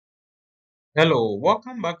Hello,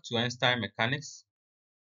 welcome back to Einstein Mechanics.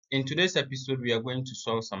 In today's episode, we are going to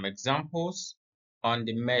solve some examples on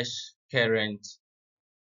the mesh current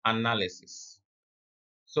analysis.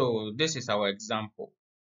 So this is our example.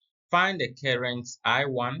 Find the currents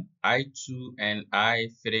I1, I2, and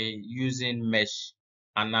I3 using mesh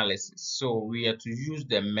analysis. So we are to use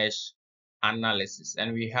the mesh analysis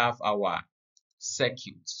and we have our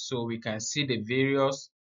circuit. So we can see the various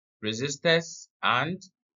resistors and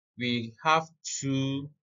we have two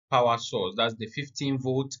power source. That's the 15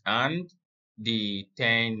 volt and the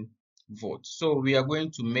 10 volt. So we are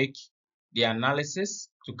going to make the analysis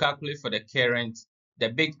to calculate for the current, the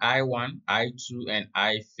big I1, I2, and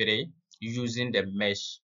I3 using the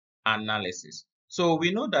mesh analysis. So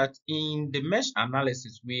we know that in the mesh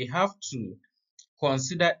analysis, we have to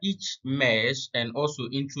consider each mesh and also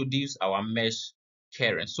introduce our mesh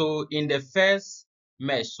current. So in the first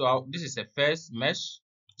mesh, this is the first mesh,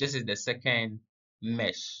 this is the second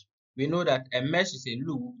mesh. We know that a mesh is a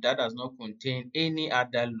loop that does not contain any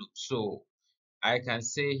other loop. So I can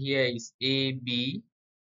say here is A, B,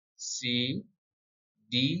 C,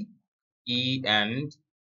 D, E, and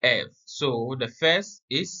F. So the first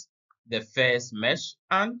is the first mesh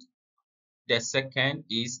and the second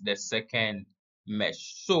is the second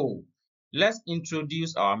mesh. So let's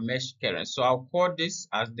introduce our mesh current. So I'll call this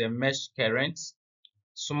as the mesh current,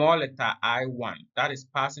 small letter I1, that is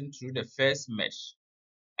passing through the first mesh.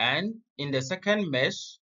 And in the second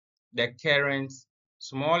mesh, the current,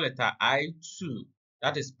 small letter I2,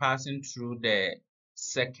 that is passing through the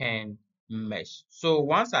second mesh. So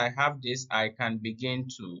once I have this, I can begin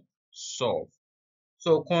to solve.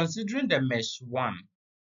 So considering the mesh 1,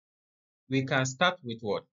 we can start with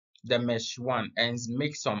what? The mesh 1 and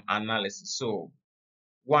make some analysis. So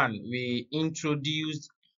 1, we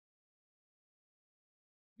introduced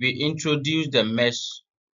the mesh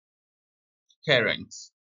current,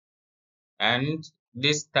 and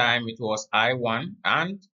this time it was I1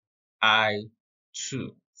 and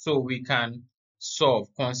I2. So we can solve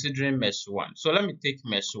considering mesh 1. So let me take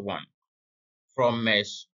mesh 1 from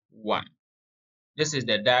mesh 1. This is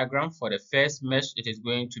the diagram for the first mesh. It is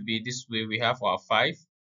going to be this way. We have our 5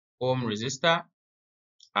 ohm resistor,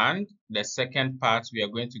 and the second part we are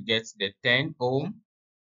going to get the 10 ohm.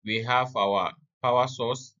 We have our power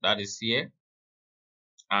source that is here,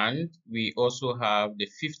 and we also have the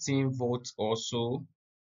 15 volts also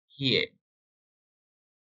here.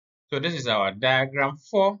 So this is our diagram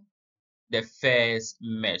for the first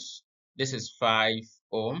mesh. This is 5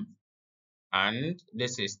 ohm and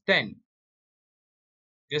this is 10.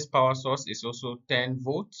 This power source is also 10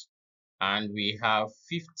 volts and we have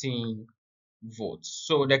 15 volts.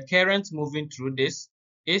 So the current moving through this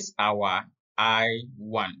is our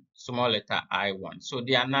I1, small letter I1. So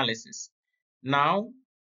the analysis. Now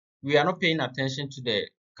we are not paying attention to the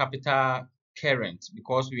capital current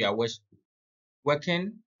because we are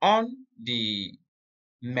working on the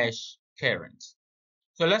mesh current.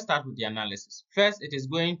 So let's start with the analysis. First, it is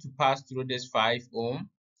going to pass through this 5 ohm,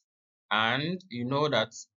 and you know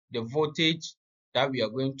that the voltage that we are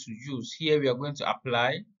going to use here, we are going to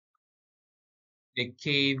apply the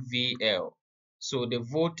KVL. So the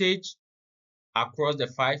voltage across the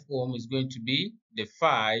 5 ohm is going to be the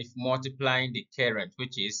 5 multiplying the current,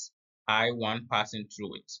 which is I1 passing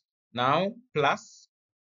through it. Now, plus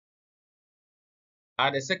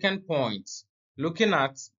at the second point, looking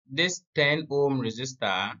at this 10 ohm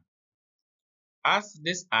resistor, as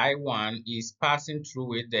this I1 is passing through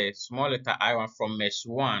with the small letter I1 from mesh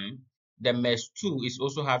 1, the mesh 2 is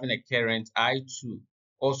also having a current I2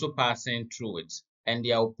 also passing through it, and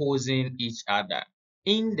they are opposing each other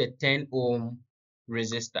in the 10 ohm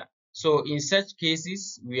resistor. So in such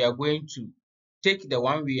cases, we are going to take the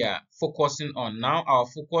one we are focusing on. Now our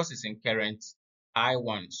focus is in current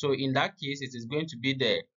I1. So in that case, it is going to be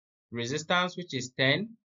the resistance, which is 10,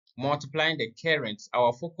 multiplying the current.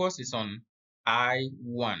 Our focus is on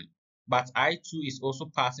I1, but I2 is also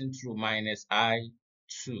passing through minus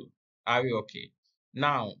I2. Are we okay?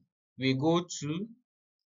 Now we go to,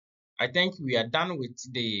 I think we are done with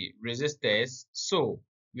the resistors, so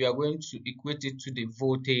we are going to equate it to the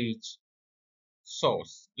voltage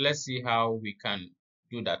source. Let's see how we can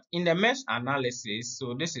do that. In the mesh analysis,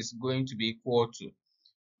 so this is going to be equal to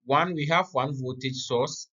 1, we have one voltage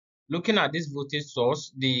source. Looking at this voltage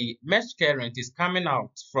source, the mesh current is coming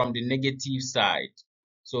out from the negative side.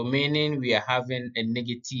 So meaning we are having a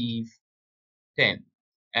negative 10.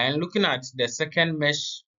 And looking at the second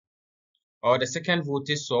mesh or the second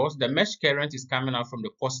voltage source, the mesh current is coming out from the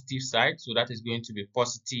positive side. So that is going to be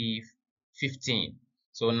positive 15.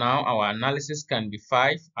 So now our analysis can be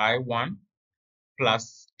 5 I1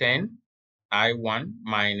 plus 10 I1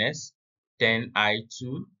 minus 10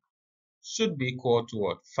 I2 should be equal to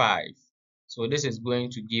what? 5. So this is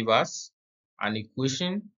going to give us an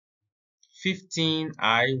equation 15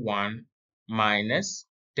 I1 minus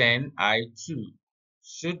 10 I2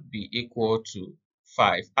 should be equal to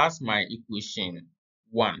 5 as my equation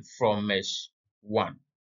 1 from mesh 1.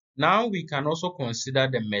 Now we can also consider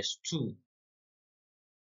the mesh 2.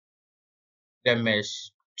 The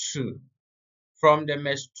mesh 2. From the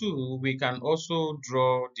mesh 2, we can also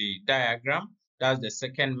draw the diagram. That's the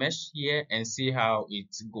second mesh here, and see how it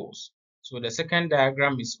goes. So the second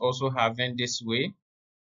diagram is also having this way.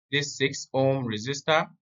 This 6 ohm resistor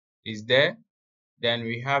is there. Then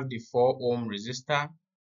we have the 4 ohm resistor.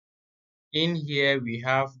 In here we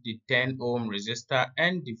have the 10 ohm resistor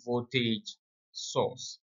and the voltage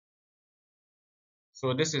source.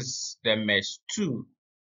 So this is the mesh 2.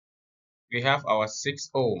 We have our 6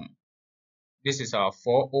 ohm. This is our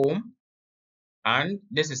 4 ohm. And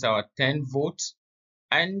this is our 10 volts.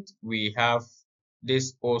 And we have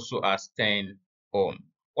this also as 10 ohm.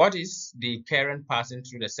 What is the current passing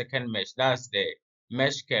through the second mesh? That's the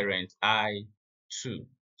mesh current I2.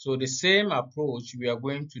 So the same approach, we are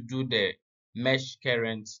going to do the mesh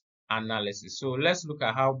current analysis. So let's look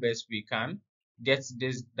at how best we can get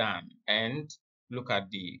this done and look at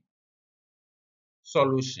the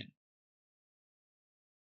solution.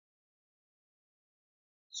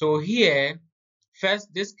 So here,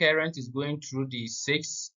 first, this current is going through the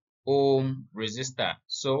 6 ohm resistor.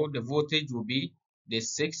 So the voltage will be the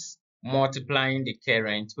 6 multiplying the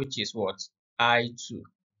current, which is what? I2.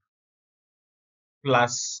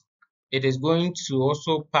 Plus, it is going to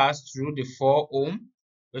also pass through the 4 ohm,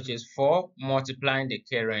 which is 4 multiplying the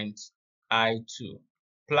current I2.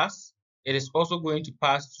 Plus, it is also going to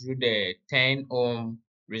pass through the 10 ohm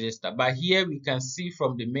resistor. But here we can see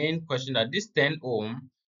from the main question that this 10 ohm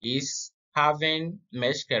is having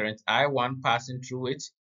mesh current I1 passing through it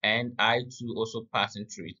and I2 also passing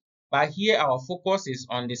through it. But here our focus is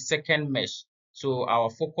on the second mesh. So our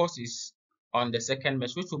focus is on the second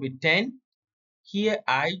mesh, which will be 10. Here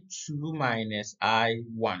I2 minus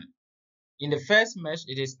I1. In the first mesh,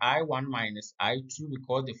 it is I1 minus I2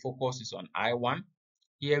 because the focus is on I1.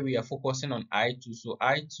 Here we are focusing on I2, so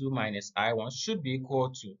I2 minus I1 should be equal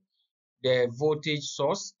to the voltage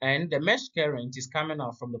source, and the mesh current is coming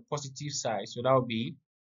out from the positive side, so that will be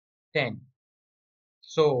 10.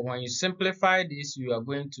 So when you simplify this, you are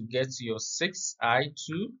going to get your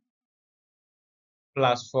 6I2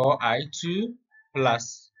 plus 4I2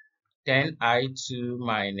 plus 10I2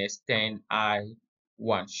 minus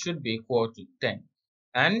 10I1 should be equal to 10.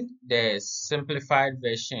 And the simplified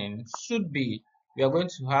version should be, we are going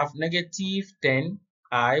to have negative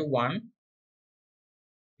 10I1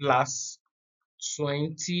 plus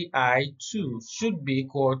 20I2 should be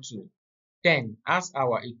equal to 10 as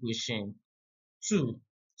our equation 2.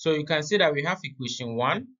 So you can see that we have equation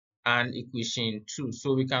 1 and equation 2.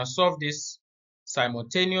 So we can solve this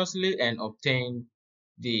simultaneously and obtain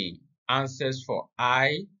the answers for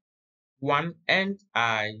I1 and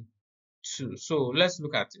I2. So let's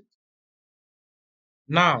look at it.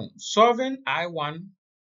 Now, solving I1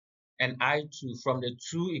 and I2 from the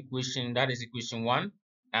two equations, that is equation 1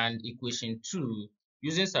 and equation 2,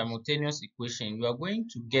 using simultaneous equation, you are going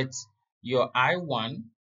to get your I1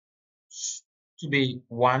 to be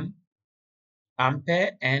 1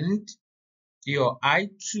 ampere and your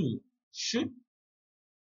I2 should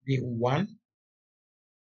be 1.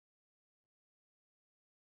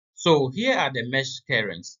 So here are the mesh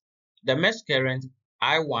currents. The mesh current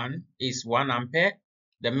I1 is 1 ampere.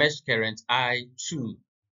 The mesh current I2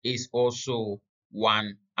 is also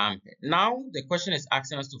 1 ampere. Now the question is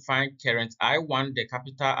asking us to find current I1, the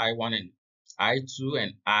capital I1, and I2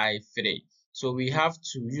 and I3. So we have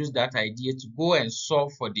to use that idea to go and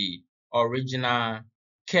solve for the original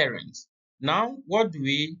current. Now what do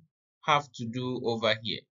we have to do over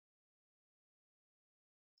here?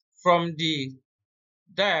 From the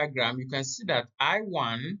diagram, you can see that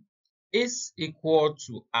I1 is equal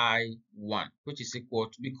to I1, which is equal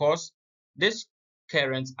to, because this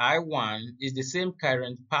current I1 is the same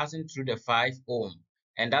current passing through the 5 ohm,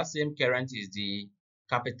 and that same current is the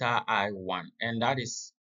capital I1, and that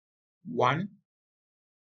is 1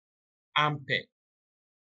 ampere.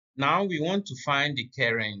 Now we want to find the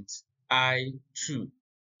current I2.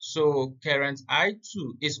 So current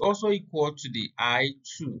I2 is also equal to the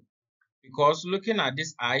I2, because looking at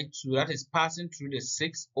this I2 that is passing through the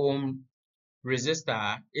 6 ohm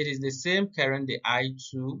resistor, it is the same current the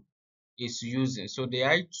I2 is using. So the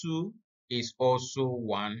I2 is also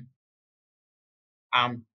 1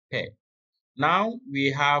 ampere. Now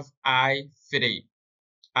we have I3.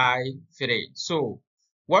 I3. So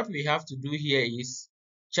what we have to do here is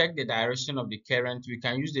check the direction of the current. We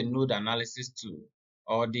can use the node analysis tool,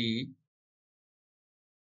 or the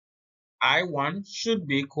I1 should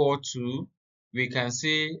be equal to, we can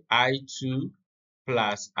say I2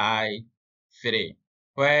 plus I3,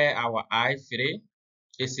 where our I3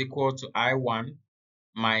 is equal to I1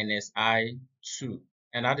 minus I2,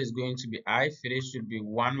 and that is going to be I3 should be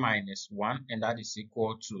 1 minus 1, and that is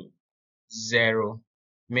equal to 0,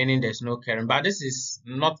 meaning there's no current. But this is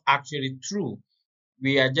not actually true.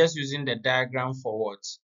 We are just using the diagram for what?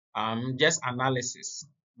 Just analysis.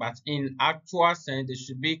 But in actual sense, there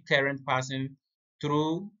should be current passing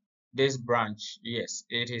through this branch. Yes,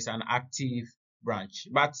 it is an active branch.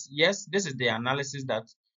 But yes, this is the analysis that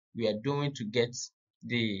we are doing to get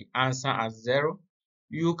the answer as 0.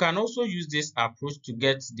 You can also use this approach to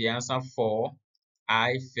get the answer for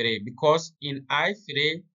I3, because in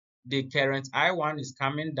I3, the current I1 is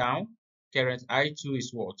coming down, current I2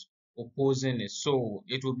 is what? Opposing it. So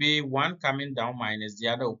it will be one coming down minus the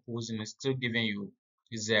other opposing it, still giving you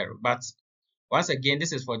 0. But once again,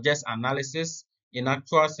 this is for just analysis. In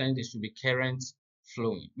actual sense, there should be current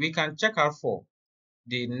flowing. We can check out for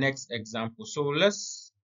the next example. So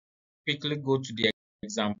let's quickly go to the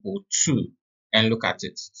example 2 and look at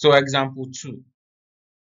it. So example 2.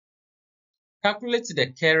 Calculate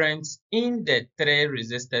the current in the 3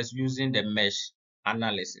 resistors using the mesh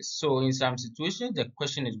analysis. So in some situations, the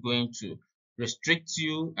question is going to restrict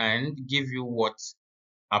you and give you what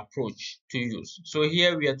approach to use. So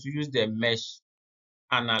here we are to use the mesh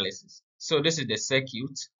analysis. So this is the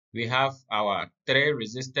circuit. We have our 3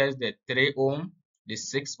 resistors, the 3 ohm, the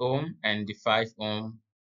 6 ohm, and the 5 ohm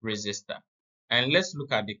resistor. And let's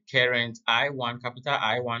look at the current I1, capital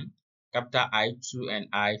I1, capital I2,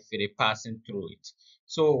 and I3 passing through it.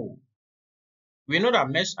 So we know that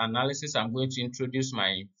mesh analysis, I'm going to introduce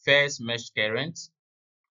my first mesh current,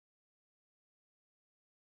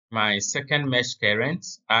 my second mesh current,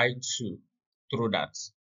 I2, through that.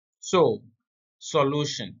 So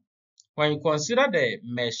solution. When you consider the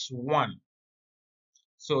mesh 1,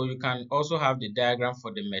 so you can also have the diagram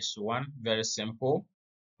for the mesh 1, very simple,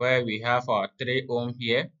 where we have our 3 ohm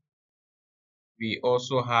here. We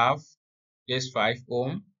also have this 5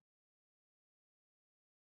 ohm,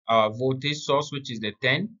 our voltage source, which is the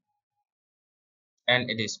 10, and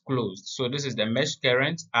it is closed. So this is the mesh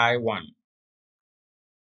current I1,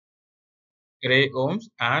 3 ohms,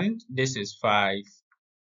 and this is 5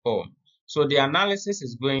 ohm. So the analysis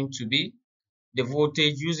is going to be the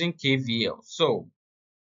voltage using KVL. So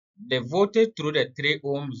the voltage through the 3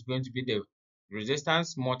 ohm is going to be the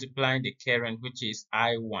resistance multiplying the current, which is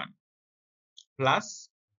I1, plus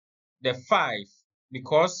the 5,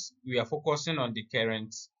 because we are focusing on the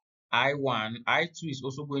current I1, I2 is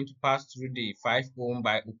also going to pass through the 5 ohm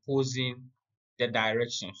by opposing the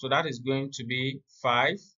direction. So that is going to be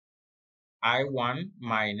 5 I1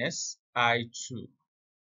 minus I2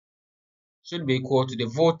 should be equal to the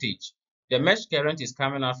voltage. The mesh current is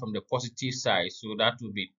coming out from the positive side, so that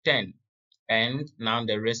will be 10. And now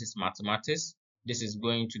the rest is mathematics. This is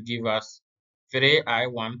going to give us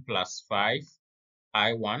 3I1 plus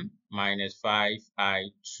 5I1 minus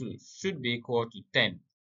 5I2 should be equal to 10.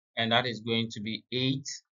 And that is going to be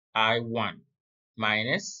 8I1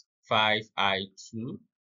 minus 5I2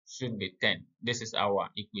 should be 10. This is our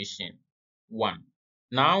equation 1.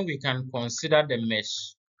 Now we can consider the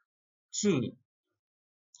mesh 2.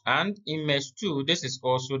 And in mesh 2, this is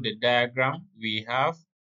also the diagram. We have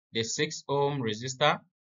the 6 ohm resistor,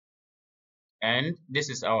 and this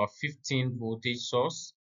is our 15 voltage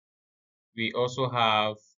source. We also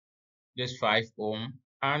have this 5 ohm,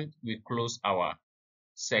 and we close our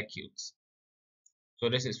circuit. So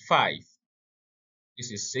this is 5.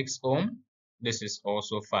 This is 6 ohm. This is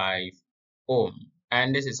also 5 ohm.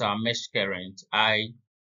 And this is our mesh current,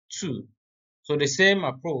 I2. So the same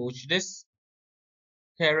approach, this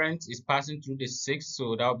current is passing through the 6,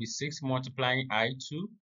 so that will be 6 multiplying I2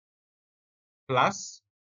 plus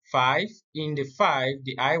 5. In the 5,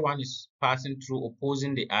 the I1 is passing through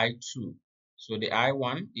opposing the I2. So the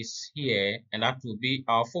I1 is here, and that will be,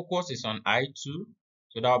 our focus is on I2.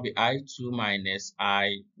 So that will be I2 minus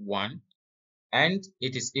I1. And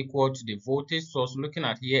it is equal to the voltage source. Looking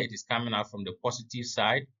at here, it is coming out from the positive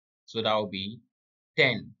side. So that will be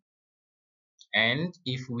 10. And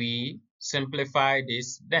if we simplify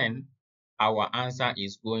this, then our answer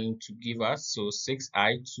is going to give us, so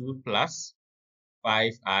 6I2 plus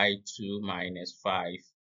 5I2 minus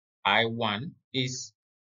 5I1 is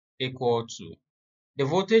equal to, the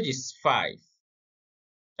voltage is 5,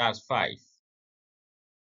 that's 5.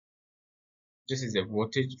 This is the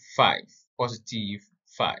voltage 5, positive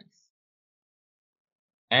 5.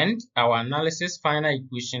 And our analysis final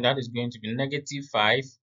equation, that is going to be negative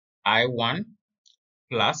 5i1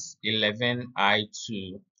 plus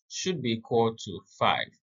 11i2 should be equal to 5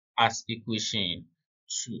 as equation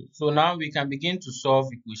 2. So now we can begin to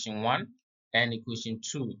solve equation 1 and equation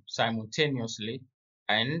 2 simultaneously,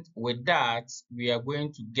 and with that we are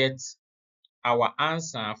going to get our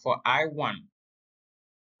answer for I1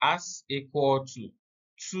 as equal to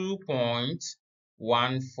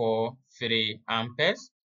 2.143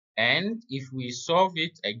 amperes, and if we solve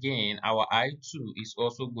it again, our I2 is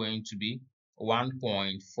also going to be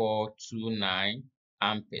 1.429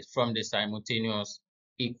 amperes from the simultaneous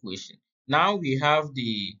equation. Now we have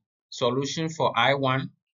the solution for I1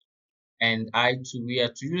 and I2. We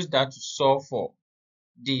are to use that to solve for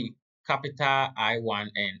the capital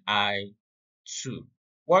I1 and I2.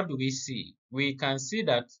 What do we see? We can see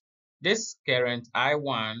that this current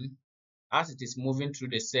I1, as it is moving through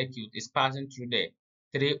the circuit, is passing through the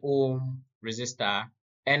 3 ohm resistor,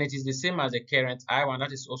 and it is the same as the current I1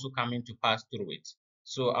 that is also coming to pass through it.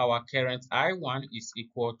 So our current I1 is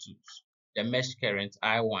equal to the mesh current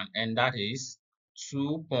I1, and that is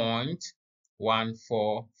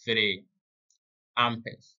 2.143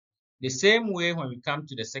 amperes. The same way, when we come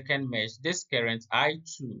to the second mesh, this current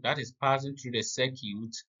I2 that is passing through the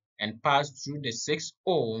circuit and passed through the 6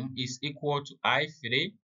 ohm is equal to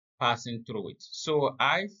I3 passing through it. So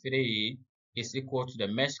I3 is equal to the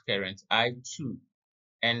mesh current I2,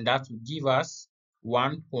 and that will give us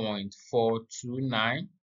 1.429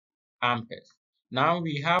 amperes. Now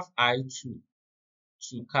we have I2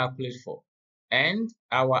 to calculate for, and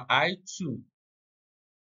our I2,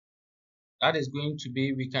 that is going to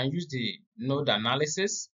be, we can use the node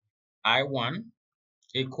analysis, I1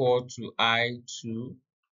 equal to I2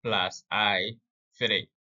 plus I3.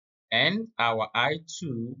 And our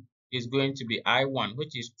I2 is going to be I1,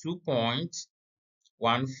 which is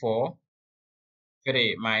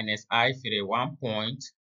 2.143 minus I3,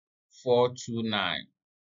 1.429.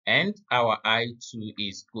 And our I2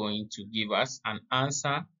 is going to give us an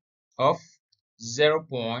answer of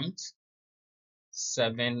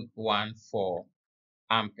 0.714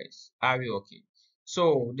 amperes. Are we okay?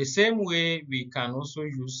 So the same way, we can also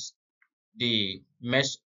use the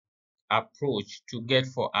mesh approach to get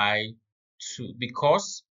for I2,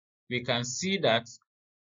 because we can see that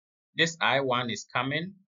this I1 is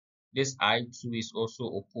coming, this I2 is also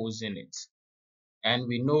opposing it, and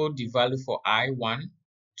we know the value for I1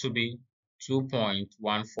 to be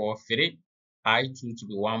 2.143, I2 to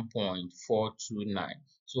be 1.429.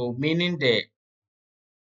 So meaning the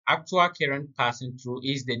actual current passing through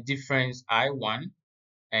is the difference I1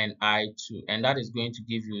 and I2, and that is going to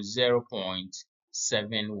give you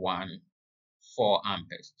 0.714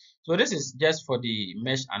 amperes. So this is just for the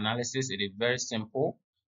mesh analysis. It is very simple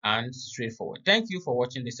and straightforward. Thank you for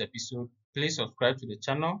watching this episode. Please subscribe to the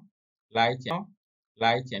channel, like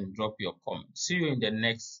and drop your comment. See you in the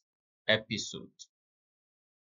next episode.